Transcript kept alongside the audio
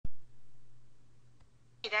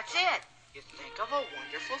that's it. You think of a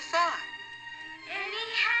wonderful thought. Any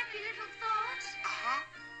happy little thoughts? Uh-huh.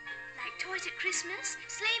 Like toys at Christmas,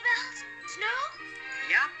 sleigh bells, snow?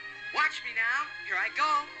 Yep. Watch me now. Here I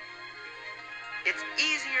go. It's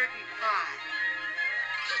easier than pie.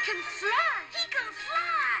 He can fly! He can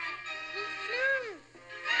fly! He flew!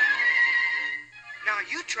 Now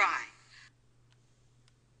you try.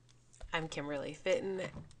 I'm Kimberly Fitton,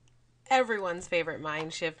 everyone's favorite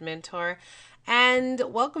mind shift mentor, and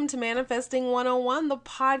welcome to Manifesting 101, the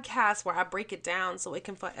podcast where I break it down so it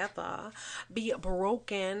can forever be a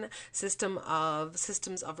broken systems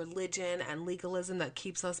of religion and legalism that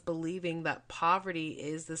keeps us believing that poverty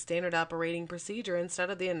is the standard operating procedure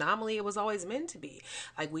instead of the anomaly it was always meant to be.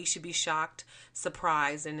 Like, we should be shocked,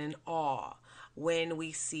 surprised, and in awe when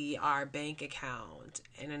we see our bank account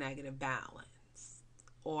in a negative balance,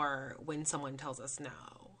 or when someone tells us no.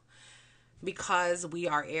 Because we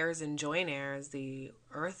are heirs and joint heirs, the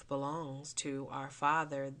earth belongs to our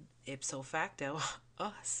Father, ipso facto,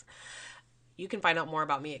 us. You can find out more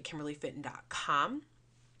about me at KimberlyFitton.com.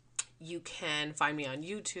 You can find me on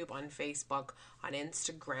YouTube, on Facebook, on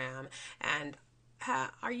Instagram. And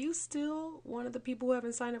are you still one of the people who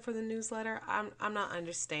haven't signed up for the newsletter? I'm not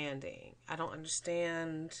understanding. I don't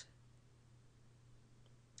understand,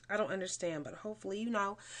 but hopefully,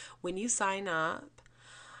 when you sign up,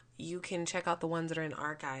 you can check out the ones that are in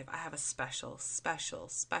archive. I have a special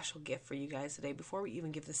gift for you guys today. Before we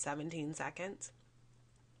even give the 17 seconds,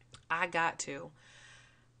 I got to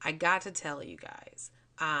tell you guys,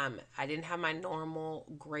 I didn't have my normal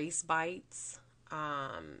Grace Bites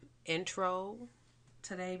intro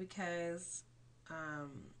today because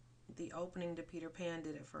the opening to Peter Pan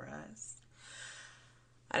did it for us.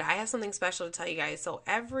 I have something special to tell you guys. So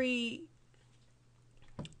every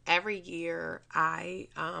year,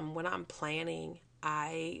 when I'm planning,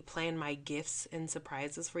 I plan my gifts and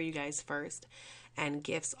surprises for you guys first. And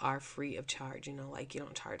gifts are free of charge. You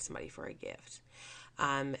don't charge somebody for a gift.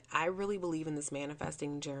 I really believe in this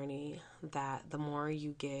manifesting journey that the more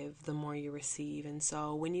you give, the more you receive. And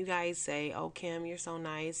so when you guys say, "Oh, Kim, you're so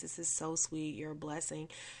nice. This is so sweet. You're a blessing."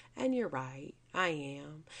 And you're right. I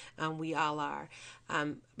am. We all are.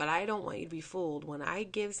 But I don't want you to be fooled. When I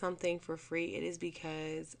give something for free, it is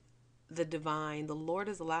because the Lord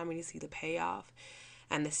has allowed me to see the payoff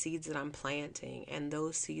and the seeds that I'm planting. And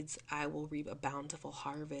those seeds, I will reap a bountiful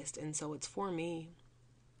harvest. And so it's for me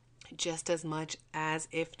just as much as,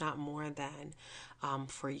 if not more than,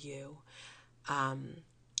 for you.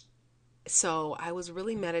 So I was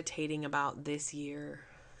really meditating about this year,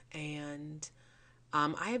 and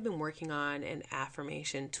I have been working on an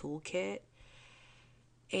affirmation toolkit,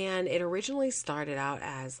 and it originally started out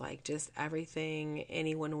as like just everything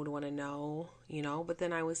anyone would want to know, but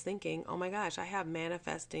then I was thinking, oh my gosh, I have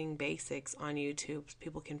manifesting basics on YouTube.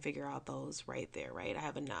 People can figure out those right there, right? I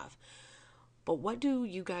have enough. But what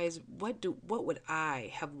would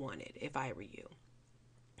I have wanted if I were you?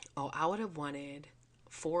 Oh, I would have wanted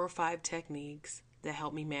 4 or 5 techniques that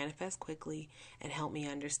help me manifest quickly and help me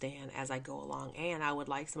understand as I go along. And I would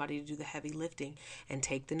like somebody to do the heavy lifting and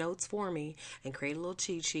take the notes for me and create a little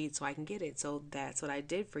cheat sheet so I can get it. So that's what I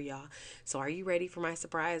did for y'all. So are you ready for my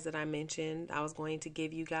surprise that I mentioned I was going to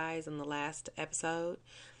give you guys in the last episode?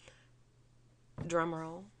 Drum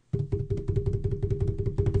roll.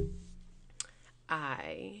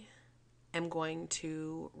 I am going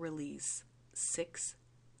to release 6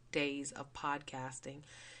 days of podcasting.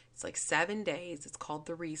 It's like 7 days. It's called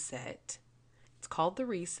The Reset.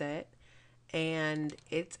 And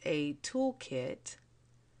it's a toolkit.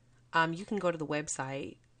 You can go to the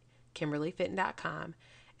website, KimberlyFitton.com,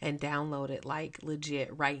 and download it like legit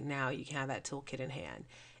right now. You can have that toolkit in hand.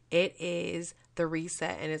 It is The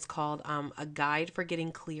Reset, and it's called A Guide for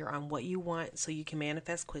Getting Clear on What You Want so you can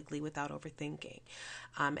manifest quickly without overthinking.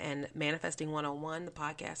 And Manifesting 101, the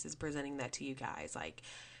podcast, is presenting that to you guys. Like,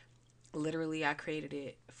 literally, I created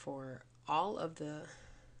it for all of the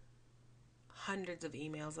hundreds of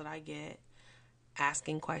emails that I get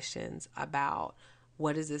asking questions about,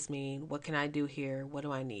 what does this mean? What can I do here? What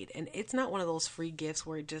do I need? And it's not one of those free gifts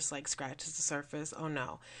where it just like scratches the surface. Oh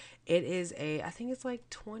no. It is I think it's like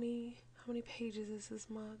 20, how many pages is this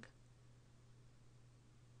mug?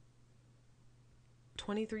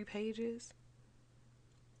 23 pages.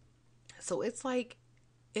 So it's like,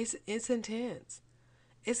 it's intense.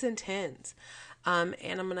 It's intense. And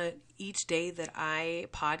I'm going to, each day that I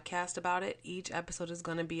podcast about it, each episode is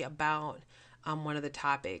going to be about one of the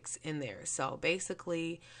topics in there. So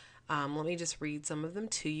basically, let me just read some of them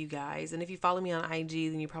to you guys. And if you follow me on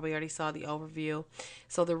IG, then you probably already saw the overview.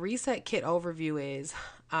 So the Reset Kit overview is,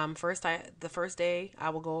 The first day I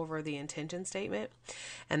will go over the intention statement,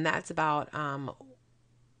 and that's about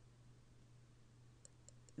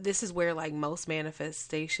this is where like most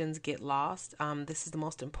manifestations get lost. This is the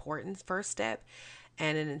most important first step,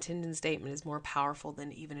 and an intention statement is more powerful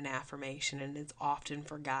than even an affirmation, and it's often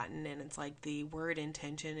forgotten. And it's like the word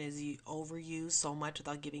intention is overused so much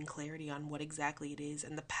without giving clarity on what exactly it is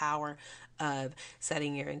and the power of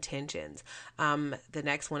setting your intentions. The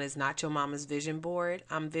next one is not your mama's vision board.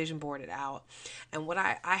 I'm vision boarded out, and what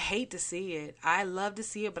I hate to see it. I love to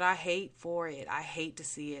see it, but I hate for it. I hate to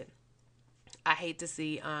see it. I hate to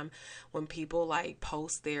see when people like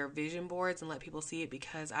post their vision boards and let people see it,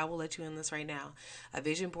 because I will let you in this right now. A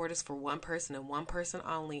vision board is for one person and one person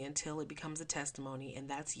only until it becomes a testimony, and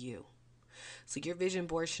that's you. So your vision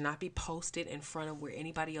board should not be posted in front of where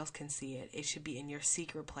anybody else can see it. It should be in your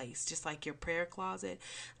secret place, just like your prayer closet.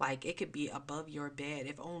 Like it could be above your bed.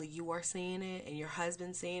 If only you are seeing it and your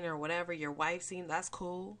husband seeing it or whatever, your wife seeing, that's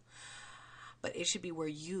cool. But it should be where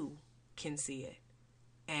you can see it.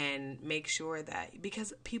 And make sure that,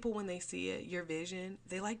 because people, when they see it, your vision,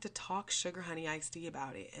 they like to talk sugar honey iced tea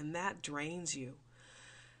about it, and that drains you.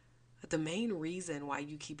 The main reason why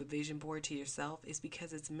you keep a vision board to yourself is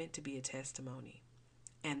because it's meant to be a testimony.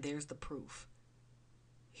 And there's the proof.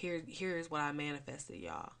 Here's what I manifested,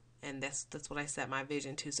 y'all. And that's what I set my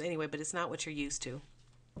vision to. So anyway, but it's not what you're used to.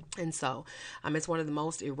 And so it's one of the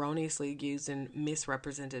most erroneously used and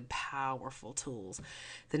misrepresented powerful tools.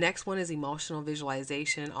 The next one is emotional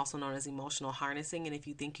visualization, also known as emotional harnessing. And if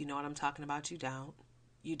you think you know what I'm talking about, you don't.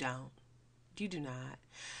 You do not.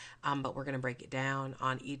 But we're going to break it down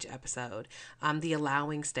on each episode. The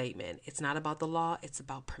allowing statement. It's not about the law. It's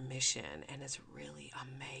about permission. And it's really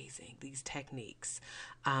amazing, these techniques.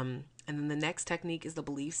 And then the next technique is the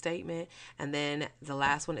belief statement. And then the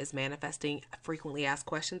last one is manifesting frequently asked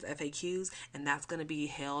questions, FAQs. And that's going to be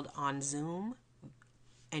held on Zoom.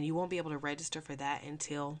 And you won't be able to register for that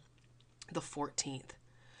until the 14th.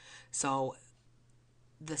 So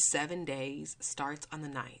the 7 days starts on the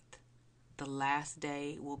 9th. The last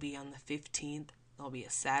day will be on the 15th. There'll be a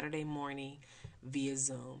Saturday morning via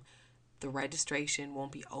Zoom. The registration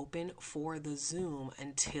won't be open for the Zoom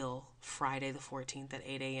until Friday the 14th at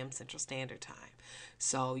 8 a.m. Central Standard Time.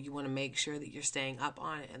 So you want to make sure that you're staying up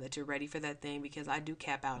on it and that you're ready for that thing, because I do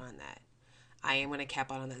cap out on that. I am going to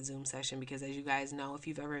cap out on that Zoom session because, as you guys know, if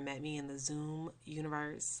you've ever met me in the Zoom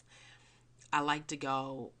universe, I like to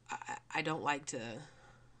go, I don't like to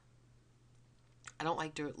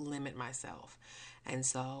limit myself. And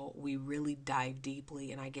so we really dive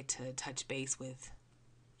deeply, and I get to touch base with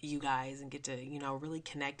you guys and get to, really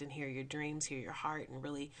connect and hear your dreams, hear your heart, and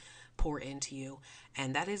really pour into you.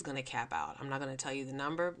 And that is going to cap out. I'm not going to tell you the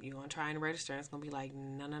number. You're going to try and register, and it's going to be like,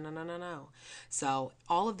 no. So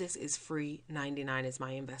all of this is free. $99 is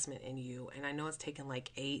my investment in you. And I know it's taken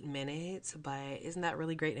like 8 minutes, but isn't that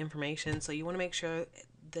really great information? So you want to make sure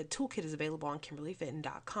the toolkit is available on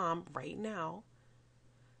KimberlyFitton.com right now.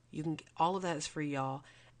 You can, all of that is free, y'all.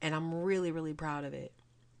 And I'm really, really proud of it.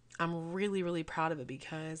 I'm really, really proud of it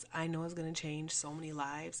because I know it's going to change so many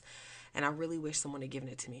lives. And I really wish someone had given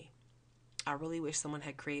it to me. I really wish someone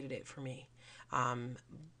had created it for me. And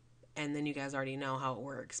then you guys already know how it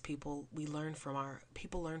works. People learn from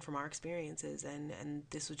our experiences, and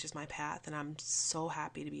this was just my path. And I'm so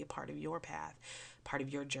happy to be a part of your path, part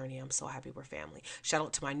of your journey. I'm so happy we're family. Shout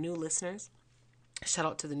out to my new listeners. Shout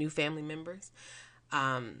out to the new family members.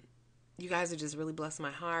 You guys are just really blessing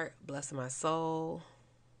my heart, blessing my soul.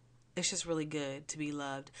 It's just really good to be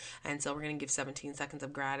loved. And so we're going to give 17 seconds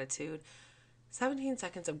of gratitude. 17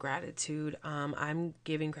 seconds of gratitude. I'm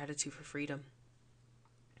giving gratitude for freedom.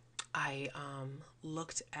 I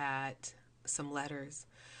looked at some letters.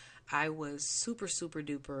 I was super, super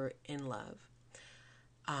duper in love.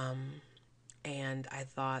 And I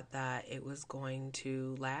thought that it was going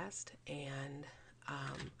to last. And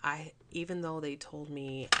even though they told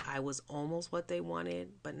me I was almost what they wanted,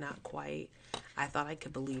 but not quite, I thought I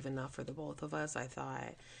could believe enough for the both of us. I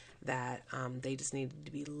thought that they just needed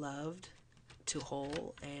to be loved to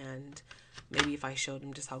whole, and maybe if I showed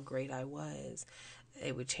them just how great I was,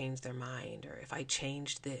 it would change their mind, or if I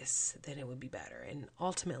changed this, then it would be better. And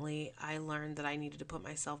ultimately, I learned that I needed to put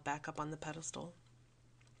myself back up on the pedestal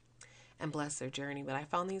and bless their journey. But I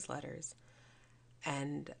found these letters,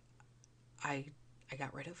 and I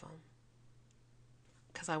got rid of them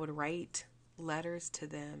because I would write letters to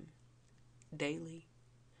them daily,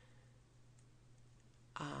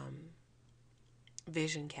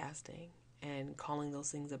 vision casting and calling those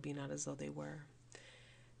things that be not as though they were.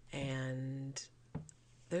 And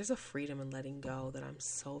there's a freedom in letting go that I'm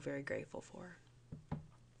so very grateful for.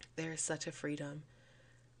 There is such a freedom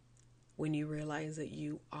when you realize that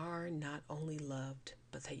you are not only loved,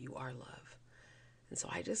 but that you are love. And so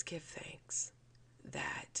I just give thanks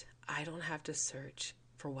that I don't have to search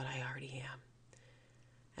for what I already am.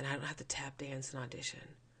 And I don't have to tap dance and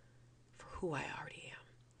audition for who I already am.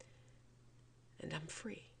 And I'm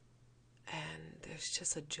free. And there's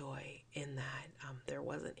just a joy in that. There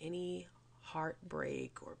wasn't any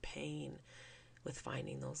heartbreak or pain with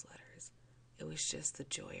finding those letters. It was just the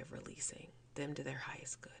joy of releasing them to their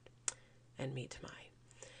highest good and me to mine.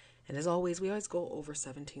 And as always, we always go over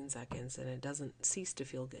 17 seconds, and it doesn't cease to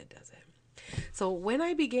feel good, does it? So when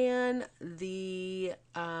I began this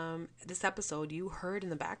episode, you heard in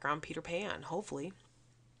the background Peter Pan, hopefully.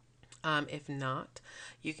 If not,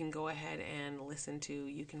 you can go ahead and listen to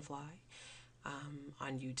You Can Fly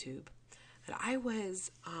on YouTube. But I was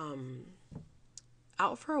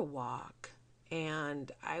out for a walk,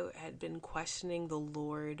 and I had been questioning the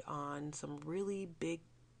Lord on some really big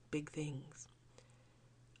things.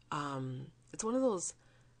 It's one of those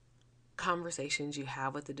conversations you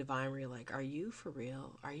have with the divine where you're like, are you for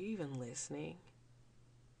real? Are you even listening?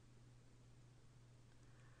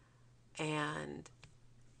 And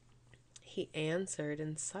he answered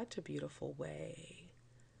in such a beautiful way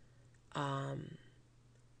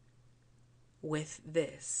with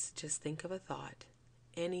this. Just think of a thought,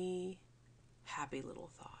 any happy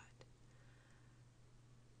little thought,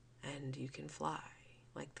 and you can fly,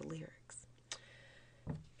 like the lyrics.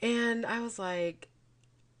 And I was like,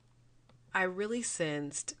 I really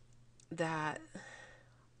sensed that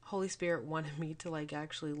Holy Spirit wanted me to like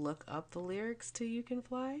actually look up the lyrics to You Can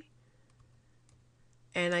Fly.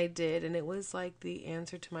 And I did, and it was like the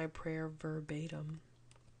answer to my prayer verbatim.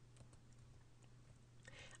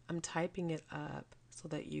 I'm typing it up so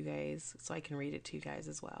I can read it to you guys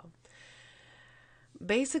as well.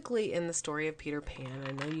 Basically, in the story of Peter Pan,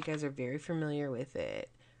 I know you guys are very familiar with it.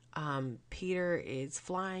 Peter is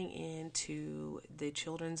flying into the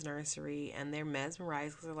children's nursery, and they're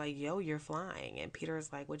mesmerized because they're like, yo, you're flying. And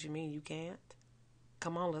Peter's like, what you mean you can't?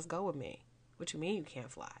 Come on, let's go with me. What you mean you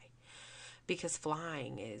can't fly? Because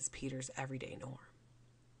flying is Peter's everyday norm.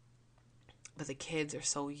 But the kids are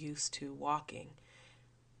so used to walking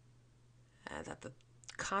that the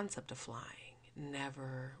concept of flying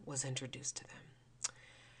never was introduced to them,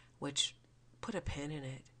 which put a pin in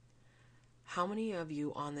it. How many of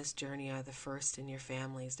you on this journey are the first in your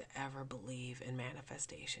families to ever believe in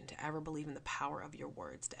manifestation, to ever believe in the power of your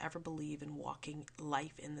words, to ever believe in walking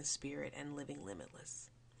life in the Spirit and living limitless?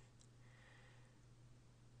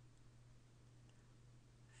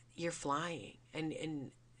 You're flying,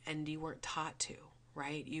 and you weren't taught to,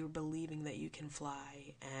 right? You're believing that you can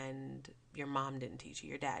fly, and your mom didn't teach you,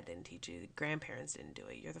 your dad didn't teach you, grandparents didn't do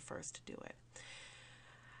it. You're the first to do it.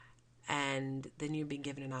 And then you've been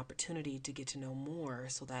given an opportunity to get to know more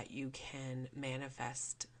so that you can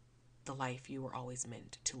manifest the life you were always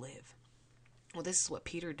meant to live. Well, this is what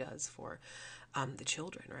Peter does for the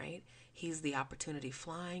children, right? He's the opportunity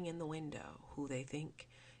flying in the window, who they think,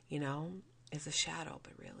 is a shadow,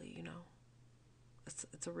 but really,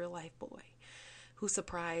 it's a real life boy who's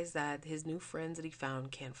surprised that his new friends that he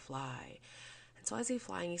found can't fly. And so as he's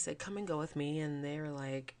flying, he said, come and go with me. And they were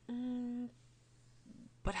like,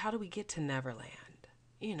 but how do we get to Neverland?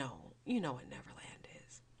 You know what Neverland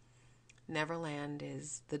is. Neverland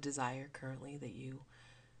is the desire currently that you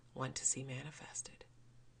want to see manifested.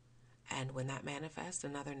 And when that manifests,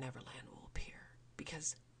 another Neverland will appear,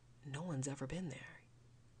 because no one's ever been there.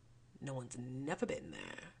 No one's never been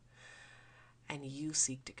there. And you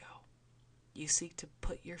seek to go. You seek to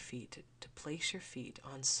put your feet, to place your feet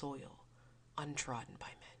on soil untrodden by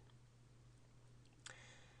men.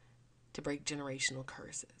 To break generational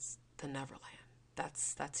curses, the Neverland.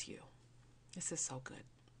 That's you. This is so good.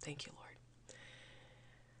 Thank you, Lord.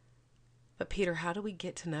 But Peter, how do we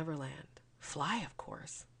get to Neverland? Fly, of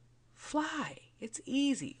course. Fly. It's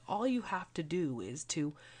easy. All you have to do is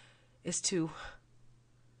to, and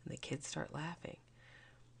the kids start laughing.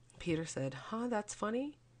 Peter said, that's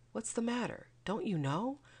funny? What's the matter? Don't you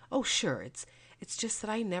know? Oh, sure. It's just that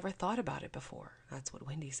I never thought about it before. That's what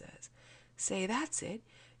Wendy says. Say, that's it.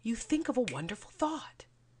 You think of a wonderful thought.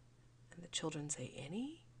 And the children say,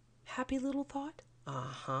 any happy little thought?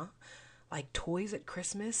 Uh-huh. Like toys at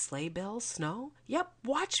Christmas, sleigh bells, snow? Yep,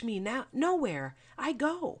 watch me now. Nowhere. I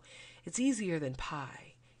go. It's easier than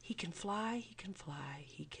pie. He can fly, he can fly,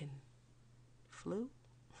 he can flew.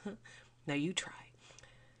 Now you try.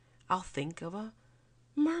 I'll think of a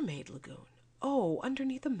mermaid lagoon. Oh,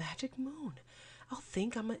 underneath a magic moon. I'll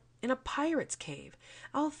think I'm in a pirate's cave.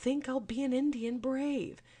 I'll think I'll be an Indian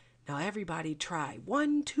brave. Now everybody try.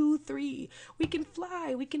 1, 2, 3. We can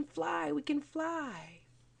fly, we can fly, we can fly.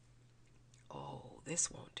 Oh,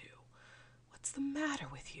 this won't do. What's the matter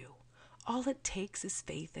with you? All it takes is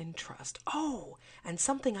faith and trust. Oh, and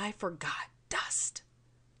something I forgot. Dust.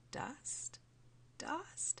 Dust?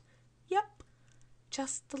 Dust? Yep,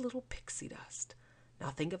 just the little pixie dust. Now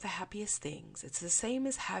think of the happiest things. It's the same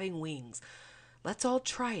as having wings. Let's all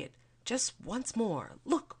try it. Just once more.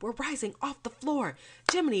 Look, we're rising off the floor.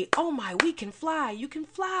 Jiminy, oh my, we can fly. You can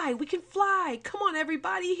fly. We can fly. Come on,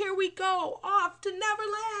 everybody. Here we go. Off to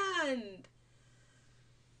Neverland.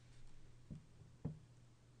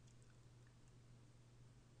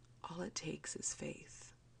 All it takes is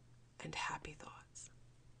faith and happy thoughts.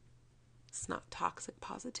 It's not toxic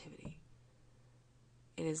positivity.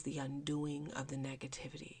 It is the undoing of the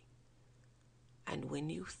negativity. And when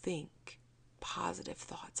you think positive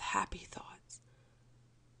thoughts, happy thoughts,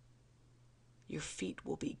 your feet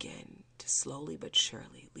will begin to slowly but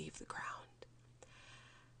surely leave the ground.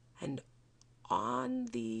 And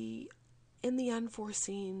in the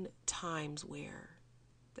unforeseen times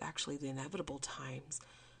actually the inevitable times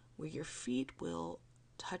where your feet will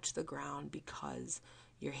touch the ground because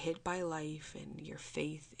you're hit by life and your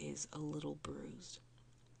faith is a little bruised.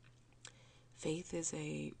 Faith is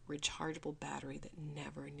a rechargeable battery that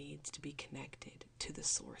never needs to be connected to the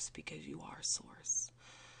source because you are source.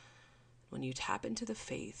 When you tap into the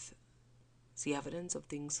faith, it's the evidence of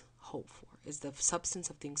things hoped for, is the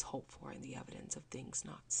substance of things hoped for and the evidence of things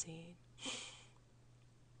not seen.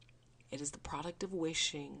 It is the product of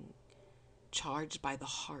wishing charged by the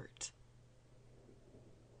heart.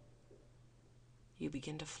 You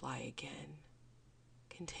begin to fly again.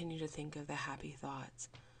 Continue to think of the happy thoughts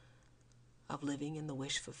of living in the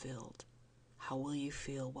wish fulfilled. How will you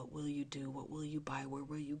feel? What will you do? What will you buy? Where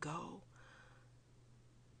will you go?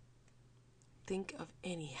 Think of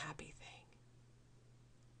any happy thing.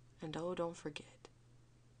 And don't forget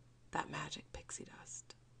that magic pixie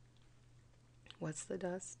dust. What's the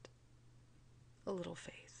dust? A little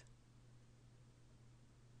faith.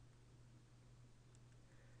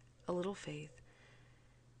 A little faith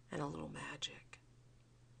and a little magic.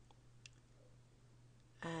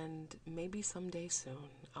 And maybe someday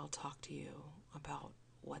soon I'll talk to you about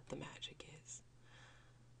what the magic is.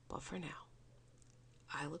 But for now,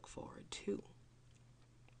 I look forward to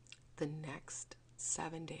the next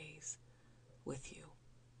 7 days with you.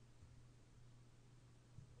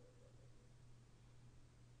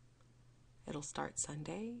 It'll start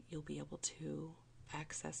Sunday. You'll be able to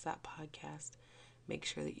access that podcast. Make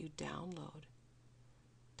sure that you download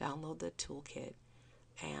the toolkit,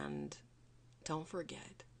 and don't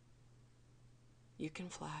forget, you can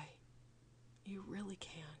fly. You really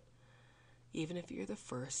can. Even if you're the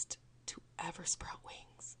first to ever sprout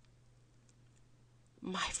wings.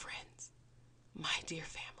 My friends, my dear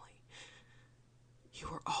family, you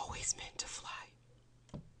were always meant to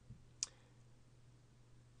fly.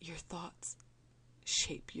 Your thoughts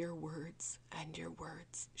shape your words, and your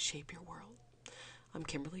words shape your world. I'm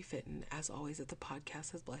Kimberly Fitton. As always, if the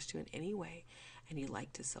podcast has blessed you in any way and you'd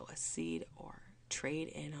like to sow a seed or trade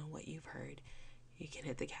in on what you've heard, you can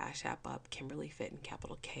hit the Cash App up, Kimberly Fitton,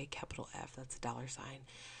 capital K, capital F, that's $,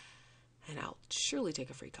 and I'll surely take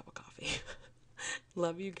a free cup of coffee.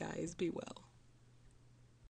 Love you guys. Be well.